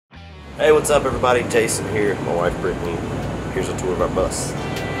Hey, what's up everybody? Jason here, my wife Brittany. Here's a tour of our bus.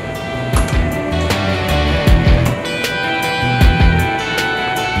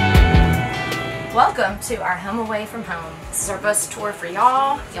 Welcome to our home away from home. This is our bus tour for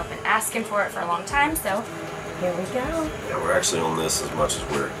y'all. Y'all been asking for it for a long time, so here we go. Yeah, we're actually on this as much as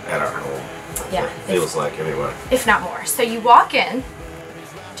we're at our home. Yeah. Feels like anyway. If not more. So you walk in,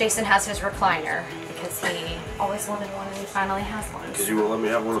 Jason has his recliner because he always wanted one and he finally has one. Because you won't let me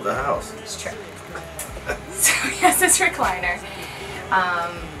have one at the house. It's true. So he has his recliner.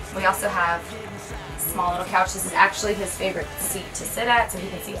 We also have small little couch. This is actually his favorite seat to sit at, so he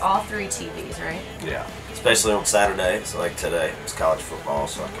can see all 3 TVs, right? Yeah. Especially on Saturdays, like today. It's college football,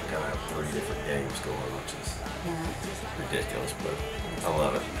 so I can kind of have 3 different games going, which is ridiculous, but I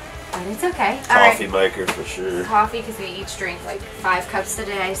love it. But it's okay. Coffee maker for sure. Coffee, because we each drink like 5 cups a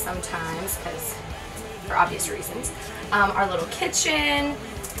day sometimes, because for obvious reasons. Our little kitchen,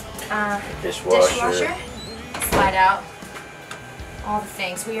 dishwasher, slide out, all the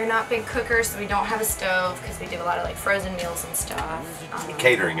things. We are not big cookers, so we don't have a stove because we do a lot of like frozen meals and stuff.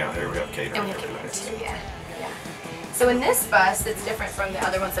 Catering out here, we have catering. And we have catering too, yeah. So in this bus, it's different from the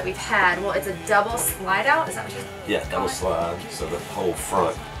other ones that we've had. Well, it's a double slide out. Is that what you're Yeah, double slide. So the whole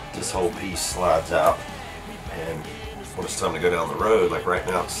front, this whole piece slides out, and when it's time to go down the road, like right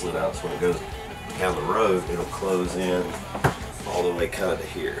now it's slid out, so when it goes down the road, it'll close in all the way kind of to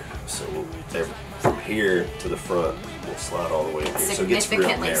here. So from here to the front, we'll slide all the way in here. So it gets real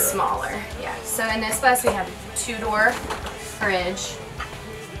significantly narrow. Smaller. Yeah. So in this bus, we have a 2-door fridge,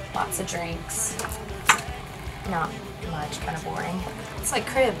 lots of drinks. Not much, kind of boring. It's like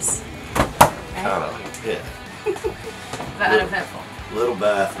cribs. Right? Kind of, yeah. But uneventful. Little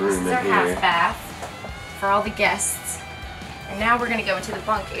bathroom in This is here. our half bath for all the guests. And now we're going to go into the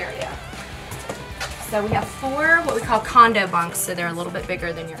bunk area. So we have 4 what we call condo bunks, so they're a little bit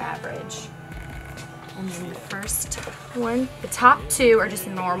bigger than your average. And then the first one, the top 2 are just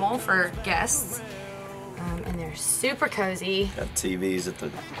normal for guests. And they're super cozy. Got TVs at the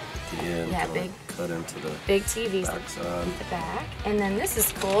end. Yeah, big. Cut into the Big TVs at the back. And then this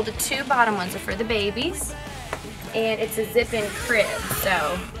is cool. The 2 bottom ones are for the babies. And it's a zip-in crib.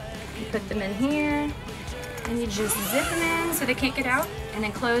 So you put them in here and you just zip them in so they can't get out, and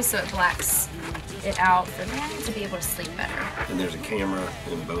then close so it blacks it out for them to be able to sleep better. And there's a camera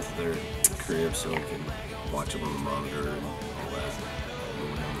in both of their cribs, so we can watch them on the monitor and all that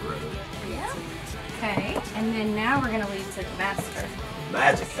going down the road. Yeah. Okay. And then now we're going to lead to the master.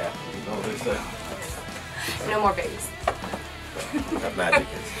 Magic happens, you know what they say? No more babies. That magic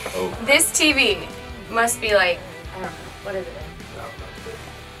is over. This TV must be like, I don't know, what is it?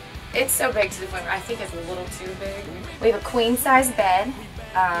 It's so big to the point where I think it's a little too big. We have a queen size bed,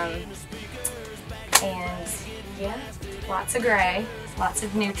 and yeah, lots of gray, lots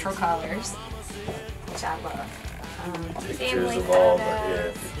of neutral colors, which I love. Pictures of all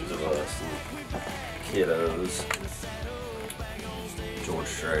the, pictures of us and kiddos. George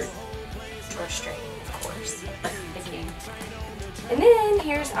Strait. George Strait, of course, the king. And then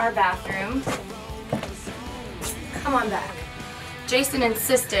here's our bathroom. Come on back. Jason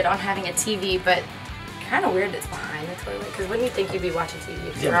insisted on having a TV, but kind of weird it's behind the toilet, because wouldn't you think you'd be watching TV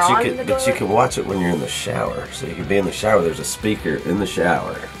if you're on the toilet? But you can watch it when you're in the shower. So you can be in the shower, there's a speaker in the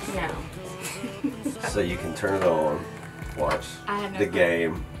shower. No. So you can turn it on, watch the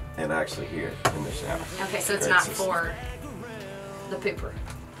game, and actually hear it in the shower. Okay, so it's not for the pooper.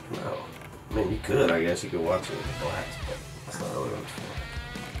 No. I mean, you could, I guess. You could watch it with the blacks, but that's not really what it's for.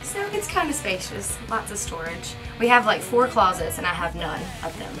 So it's kind of spacious, lots of storage. We have like 4 closets, and I have none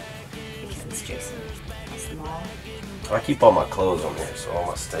of them because Jason has them all. I keep all my clothes on here, so all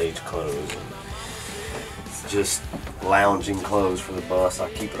my stage clothes and just lounging clothes for the bus. I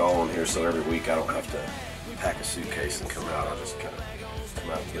keep it all in here, so every week I don't have to pack a suitcase and come out. I just kind of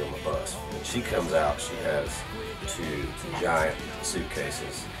come out and get on the bus. When she comes out, she has 2 giant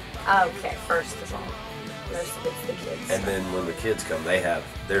suitcases. Okay, first of all, most of it's the kids. And then when the kids come, they have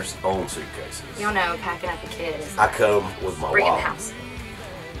their own suitcases. You don't know, packing up a kid is I come with my bring it in wallet. the house.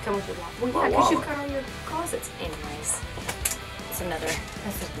 You come with your wallet. Well, yeah, because you've got all your closets. Anyways, that's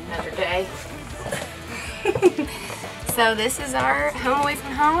another day. So this is our home away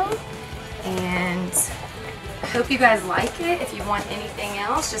from home, and I hope you guys like it. If you want anything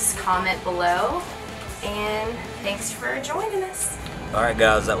else, just comment below. And thanks for joining us. Alright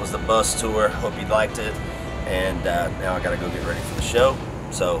guys, that was the bus tour. Hope you liked it. And now I gotta go get ready for the show.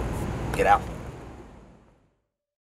 So, get out.